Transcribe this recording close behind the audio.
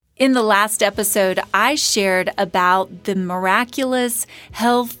In the last episode, I shared about the miraculous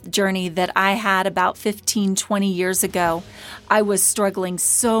health journey that I had about 15, 20 years ago. I was struggling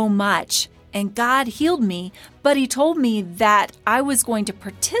so much, and God healed me, but He told me that I was going to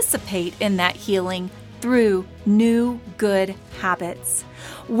participate in that healing through new good habits.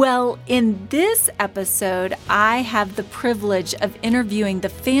 Well, in this episode, I have the privilege of interviewing the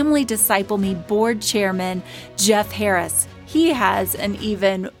Family Disciple Me board chairman, Jeff Harris. He has an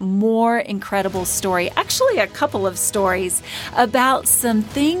even more incredible story, actually a couple of stories, about some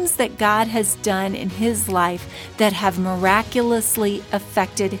things that God has done in his life that have miraculously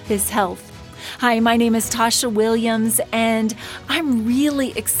affected his health. Hi, my name is Tasha Williams, and I'm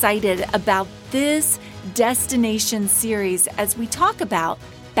really excited about this destination series as we talk about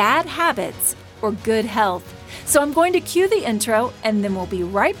bad habits or good health. So I'm going to cue the intro, and then we'll be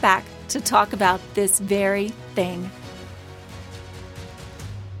right back to talk about this very thing.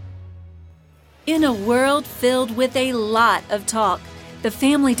 In a world filled with a lot of talk, the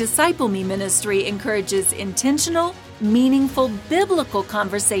Family Disciple Me ministry encourages intentional, meaningful biblical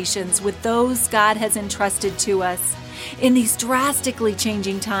conversations with those God has entrusted to us. In these drastically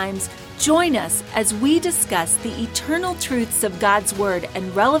changing times, join us as we discuss the eternal truths of God's Word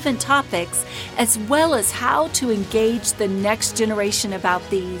and relevant topics, as well as how to engage the next generation about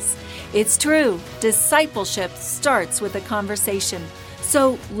these. It's true, discipleship starts with a conversation.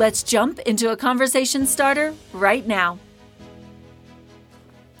 So let's jump into a conversation starter right now.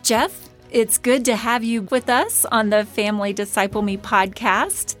 Jeff, it's good to have you with us on the Family Disciple Me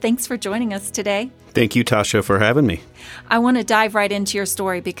podcast. Thanks for joining us today. Thank you, Tasha, for having me. I want to dive right into your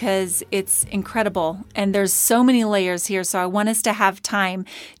story because it's incredible and there's so many layers here. So I want us to have time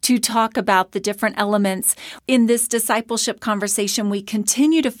to talk about the different elements. In this discipleship conversation, we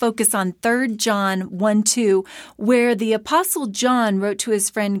continue to focus on 3 John 1:2, where the Apostle John wrote to his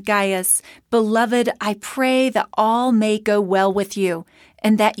friend Gaius, "Beloved, I pray that all may go well with you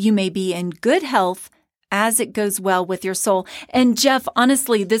and that you may be in good health as it goes well with your soul." And Jeff,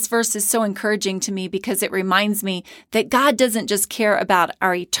 honestly, this verse is so encouraging to me because it reminds me that God doesn't just care about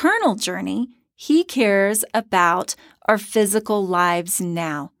our eternal journey. He cares about our physical lives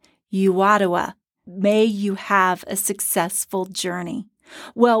now. Yuadua, may you have a successful journey.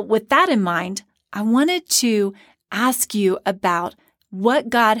 Well, with that in mind, I wanted to ask you about what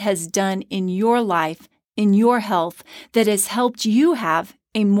God has done in your life, in your health, that has helped you have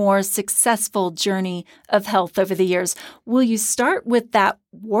a more successful journey of health over the years. Will you start with that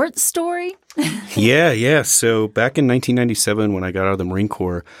wart story? Yeah. So back in 1997, when I got out of the Marine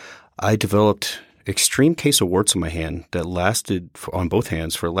Corps, I developed extreme case of warts on my hand that lasted on both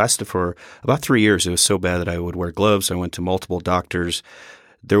hands for about 3 years. It was so bad that I would wear gloves. I went to multiple doctors.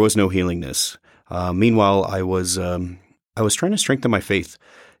 There was no healing this. Meanwhile, I was trying to strengthen my faith.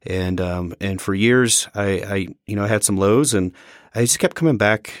 And for years, I had some lows, and I just kept coming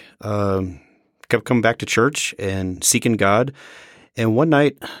back to church and seeking God. And one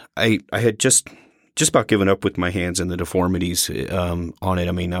night, I had just about given up with my hands and the deformities on it.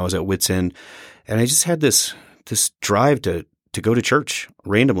 I mean, I was at wit's end, and I just had this drive to go to church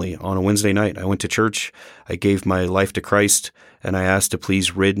randomly on a Wednesday night. I went to church. I gave my life to Christ, and I asked to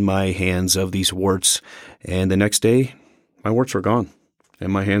please rid my hands of these warts. And the next day, my warts were gone.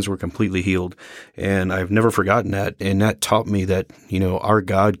 And my hands were completely healed. And I've never forgotten that. And that taught me that, our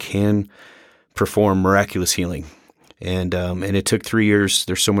God can perform miraculous healing. And it took 3 years.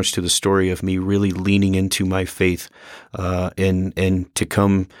 There's so much to the story of me really leaning into my faith and to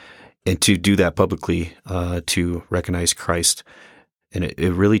come and to do that publicly, to recognize Christ. And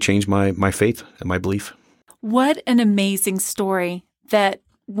it really changed my faith and my belief. What an amazing story that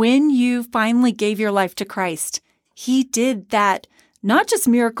when you finally gave your life to Christ, He did that. Not just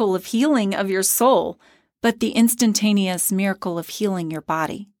miracle of healing of your soul, but the instantaneous miracle of healing your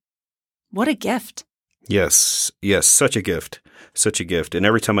body. What a gift. Yes, such a gift. And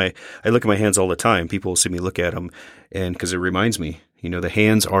every time I look at my hands all the time, people will see me look at them, and because it reminds me, the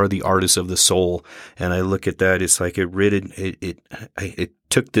hands are the artists of the soul. And I look at that, it's like it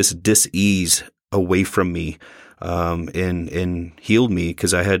took this dis-ease away from me. And healed me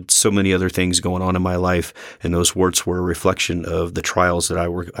because I had so many other things going on in my life, and those warts were a reflection of the trials that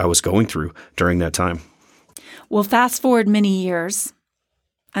I was going through during that time. Well, fast forward many years.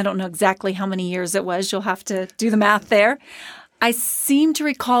 I don't know exactly how many years it was. You'll have to do the math there. I seem to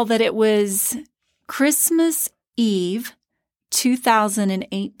recall that it was Christmas Eve,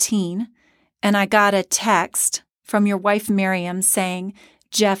 2018, and I got a text from your wife, Miriam, saying,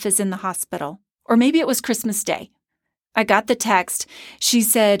 Jeff is in the hospital. Or maybe it was Christmas Day. I got the text. She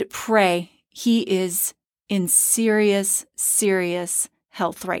said, pray. He is in serious, serious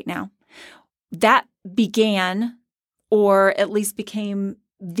health right now. That began, or at least became,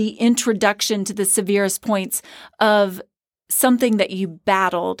 the introduction to the severest points of something that you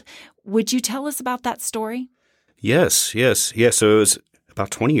battled. Would you tell us about that story? Yes. So it was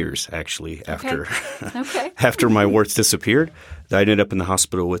about 20 years, actually, after Okay. after my warts disappeared. I ended up in the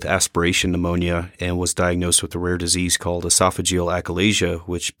hospital with aspiration pneumonia and was diagnosed with a rare disease called esophageal achalasia,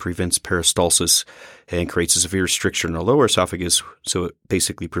 which prevents peristalsis and creates a severe stricture in the lower esophagus, so it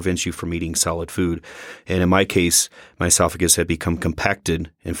basically prevents you from eating solid food. And in my case, my esophagus had become compacted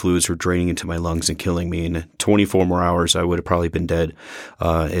and fluids were draining into my lungs and killing me. In 24 more hours, I would have probably been dead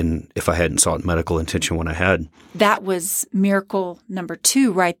and if I hadn't sought medical attention when I had. That was miracle number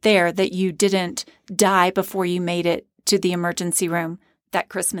 2 right there, that you didn't die before you made it to the emergency room that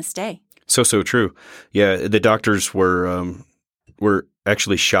Christmas Day. So true. Yeah, the doctors were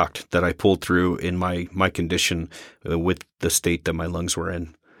actually shocked that I pulled through in my condition with the state that my lungs were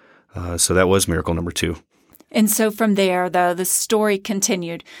in. So that was miracle number 2. And so from there, though, the story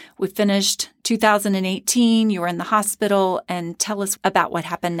continued. We finished 2018. You were in the hospital. And tell us about what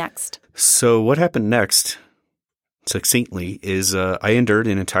happened next. So what happened next, succinctly, is I endured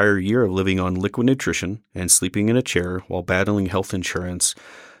an entire year of living on liquid nutrition and sleeping in a chair while battling health insurance,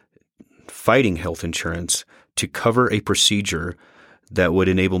 fighting health insurance to cover a procedure that would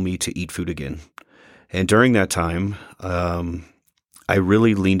enable me to eat food again. And during that time, I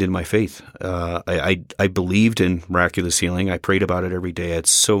really leaned in my faith. I believed in miraculous healing. I prayed about it every day. I had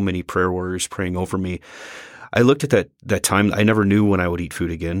so many prayer warriors praying over me. I looked at that time. I never knew when I would eat food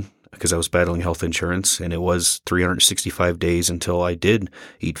again because I was battling health insurance, and it was 365 days until I did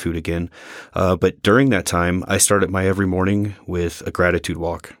eat food again. But during that time, I started my every morning with a gratitude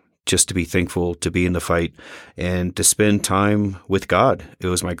walk, just to be thankful to be in the fight and to spend time with God. It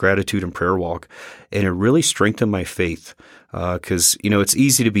was my gratitude and prayer walk, and it really strengthened my faith because, it's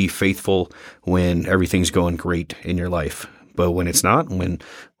easy to be faithful when everything's going great in your life. But when it's not, when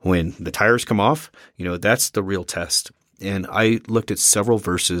the tires come off, that's the real test. And I looked at several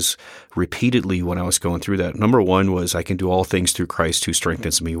verses repeatedly when I was going through that. Number 1 was, I can do all things through Christ who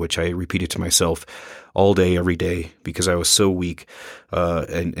strengthens me, which I repeated to myself all day, every day, because I was so weak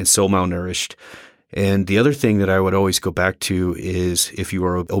and so malnourished. And the other thing that I would always go back to is, if you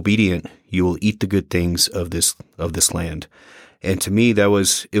are obedient, you will eat the good things of this land. And to me, it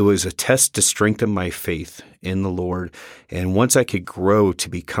was a test to strengthen my faith in the Lord. And once I could grow to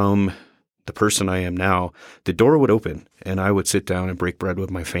become the person I am now, the door would open and I would sit down and break bread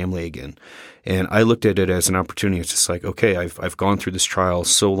with my family again. And I looked at it as an opportunity. It's just like, okay, I've gone through this trial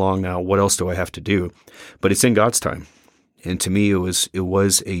so long now. What else do I have to do? But it's in God's time. And to me, it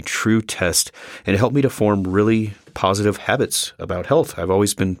was a true test, and it helped me to form really positive habits about health. I've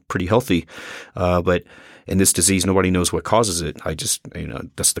always been pretty healthy, but in this disease, nobody knows what causes it. I just,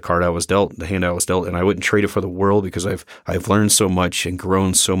 that's the card I was dealt, the hand I was dealt, and I wouldn't trade it for the world because I've learned so much and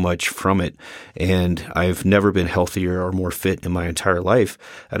grown so much from it, and I've never been healthier or more fit in my entire life.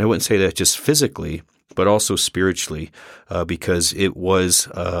 And I wouldn't say that just physically, but also spiritually, because it was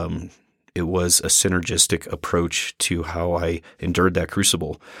a synergistic approach to how I endured that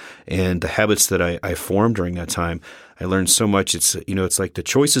crucible. And the habits that I formed during that time, I learned so much. It's like the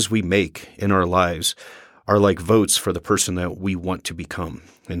choices we make in our lives are like votes for the person that we want to become.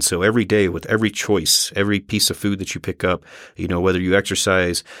 And so every day, with every choice, every piece of food that you pick up, whether you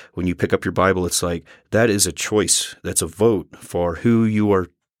exercise, when you pick up your Bible, it's like that is a choice. That's a vote for who you are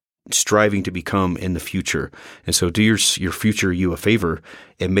striving to become in the future. And so do your future you a favor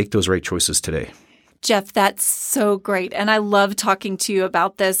and make those right choices today. Jeff, that's so great. And I love talking to you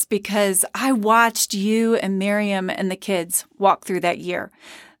about this because I watched you and Miriam and the kids walk through that year.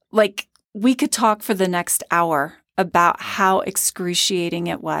 Like, we could talk for the next hour about how excruciating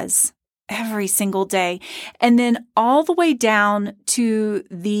it was every single day. And then all the way down to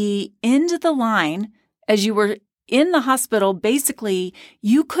the end of the line, as you were in the hospital, basically,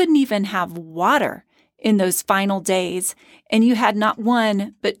 you couldn't even have water in those final days. And you had not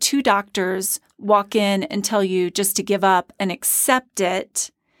one, but 2 doctors walk in and tell you just to give up and accept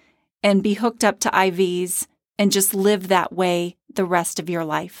it and be hooked up to IVs and just live that way the rest of your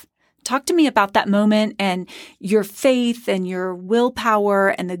life. Talk to me about that moment and your faith and your willpower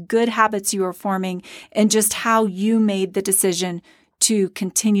and the good habits you were forming and just how you made the decision to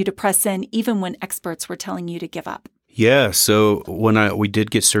continue to press in even when experts were telling you to give up. Yeah, so when we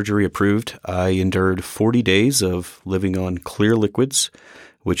did get surgery approved, I endured 40 days of living on clear liquids,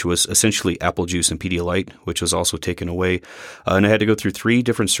 which was essentially apple juice and Pedialyte, which was also taken away. And I had to go through 3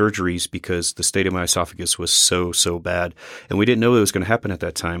 different surgeries because the state of my esophagus was so bad. And we didn't know it was going to happen at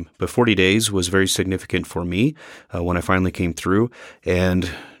that time. But 40 days was very significant for me when I finally came through. And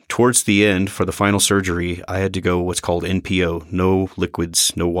towards the end, for the final surgery, I had to go what's called NPO, no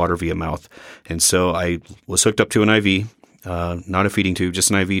liquids, no water via mouth. And so I was hooked up to an IV, not a feeding tube,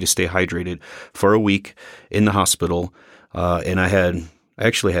 just an IV to stay hydrated for a week in the hospital. And I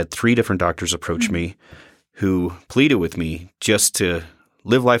actually had 3 different doctors approach me who pleaded with me just to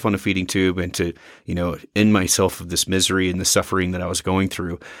live life on a feeding tube and to, end myself of this misery and the suffering that I was going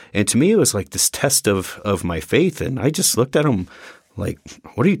through. And to me, it was like this test of my faith. And I just looked at them like,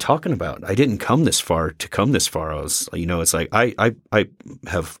 what are you talking about? I didn't come this far to come this far. I was, it's like I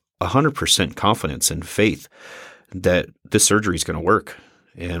have 100% confidence and faith that this surgery is going to work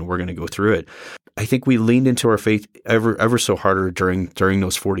and we're going to go through it. I think we leaned into our faith ever so harder during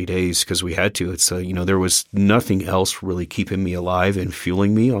those 40 days because we had to. It's there was nothing else really keeping me alive and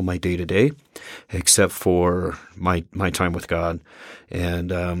fueling me on my day to day, except for my time with God.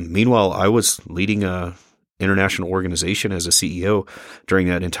 And meanwhile, I was leading a international organization as a CEO during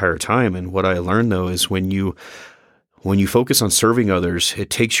that entire time. And what I learned though is when you focus on serving others, it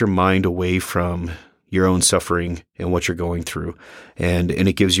takes your mind away from your own suffering and what you're going through. And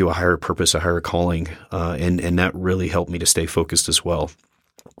it gives you a higher purpose, a higher calling. And that really helped me to stay focused as well.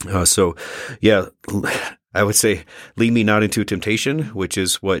 So yeah, I would say lead me not into temptation, which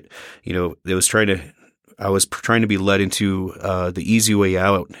is what, I was trying to be led into the easy way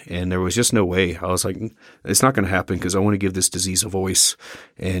out, and there was just no way. I was like, it's not going to happen because I want to give this disease a voice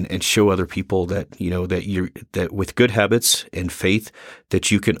and show other people that that with good habits and faith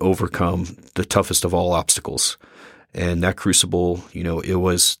that you can overcome the toughest of all obstacles. And that crucible, it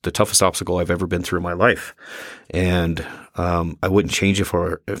was the toughest obstacle I've ever been through in my life, and I wouldn't change it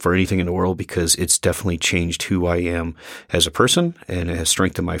for anything in the world because it's definitely changed who I am as a person, and it has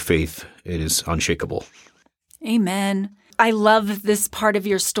strengthened my faith. It is unshakable. Amen. I love this part of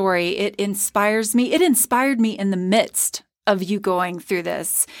your story. It inspires me. It inspired me in the midst of you going through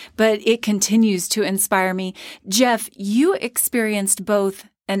this, but it continues to inspire me. Jeff, you experienced both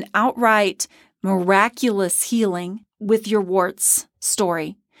an outright miraculous healing with your warts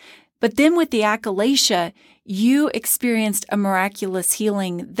story, but then with the achalasia, you experienced a miraculous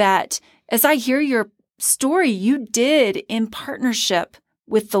healing that, as I hear your story, you did in partnership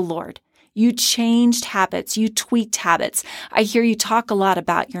with the Lord. You changed habits. You tweaked habits. I hear you talk a lot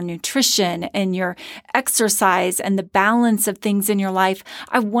about your nutrition and your exercise and the balance of things in your life.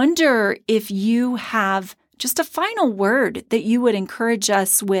 I wonder if you have just a final word that you would encourage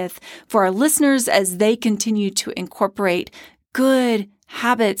us with for our listeners as they continue to incorporate good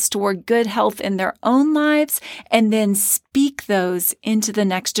habits toward good health in their own lives and then speak those into the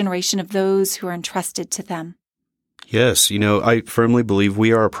next generation of those who are entrusted to them. Yes, I firmly believe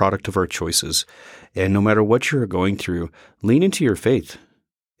we are a product of our choices. And no matter what you're going through, lean into your faith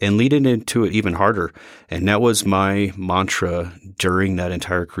and lean into it even harder. And that was my mantra during that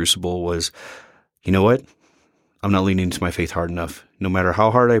entire crucible was, you know what? I'm not leaning into my faith hard enough. No matter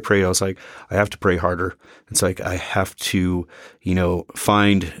how hard I prayed, I was like, I have to pray harder. It's like I have to,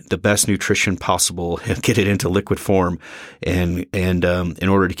 find the best nutrition possible and get it into liquid form, and in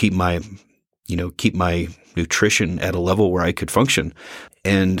order to keep my nutrition at a level where I could function.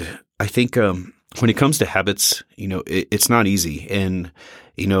 And I think when it comes to habits, it's not easy. And,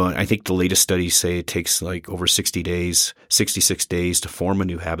 I think the latest studies say it takes like over 66 days to form a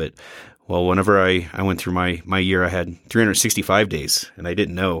new habit. Well, whenever I went through my year, I had 365 days, and I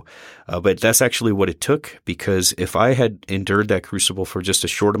didn't know. But that's actually what it took, because if I had endured that crucible for just a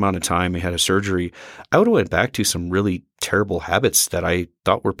short amount of time and had a surgery, I would have went back to some really terrible habits that I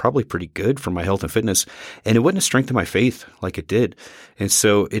thought were probably pretty good for my health and fitness, and it wouldn't have strengthened my faith like it did. And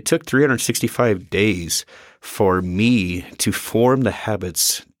so it took 365 days for me to form the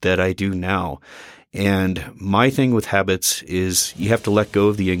habits that I do now. And my thing with habits is you have to let go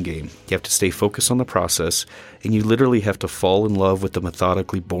of the end game. You have to stay focused on the process, and you literally have to fall in love with the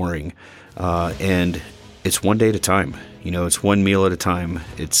methodically boring. And it's one day at a time. It's one meal at a time.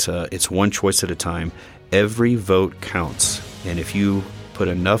 It's one choice at a time. Every vote counts. And if you put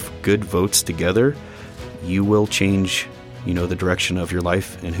enough good votes together, you will change, the direction of your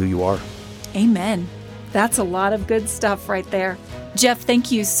life and who you are. Amen. That's a lot of good stuff right there. Jeff,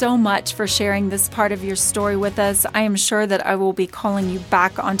 thank you so much for sharing this part of your story with us. I am sure that I will be calling you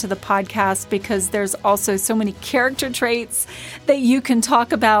back onto the podcast because there's also so many character traits that you can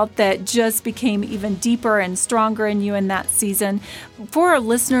talk about that just became even deeper and stronger in you in that season. For our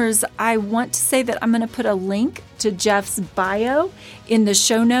listeners, I want to say that I'm going to put a link to Jeff's bio in the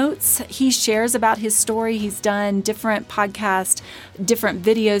show notes. He shares about his story. He's done different podcasts, different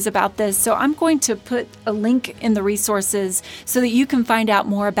videos about this. So I'm going to put a link in the resources so that you can find out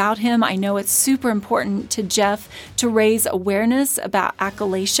more about him. I know it's super important to Jeff to raise awareness about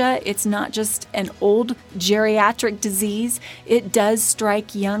achalasia. It's not just an old geriatric disease. It does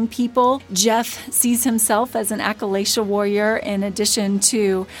strike young people. Jeff sees himself as an achalasia warrior in addition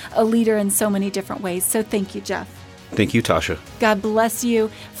to a leader in so many different ways. So thank you, Jeff. Thank you, Tasha. God bless you.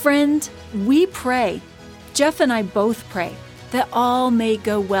 Friend, we pray, Jeff and I both pray, that all may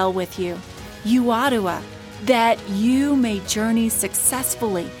go well with you. Uadua, that you may journey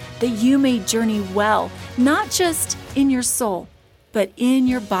successfully, that you may journey well, not just in your soul, but in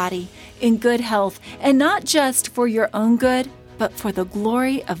your body, in good health, and not just for your own good, but for the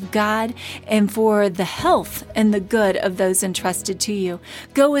glory of God and for the health and the good of those entrusted to you.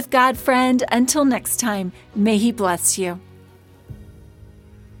 Go with God, friend. Until next time, may He bless you.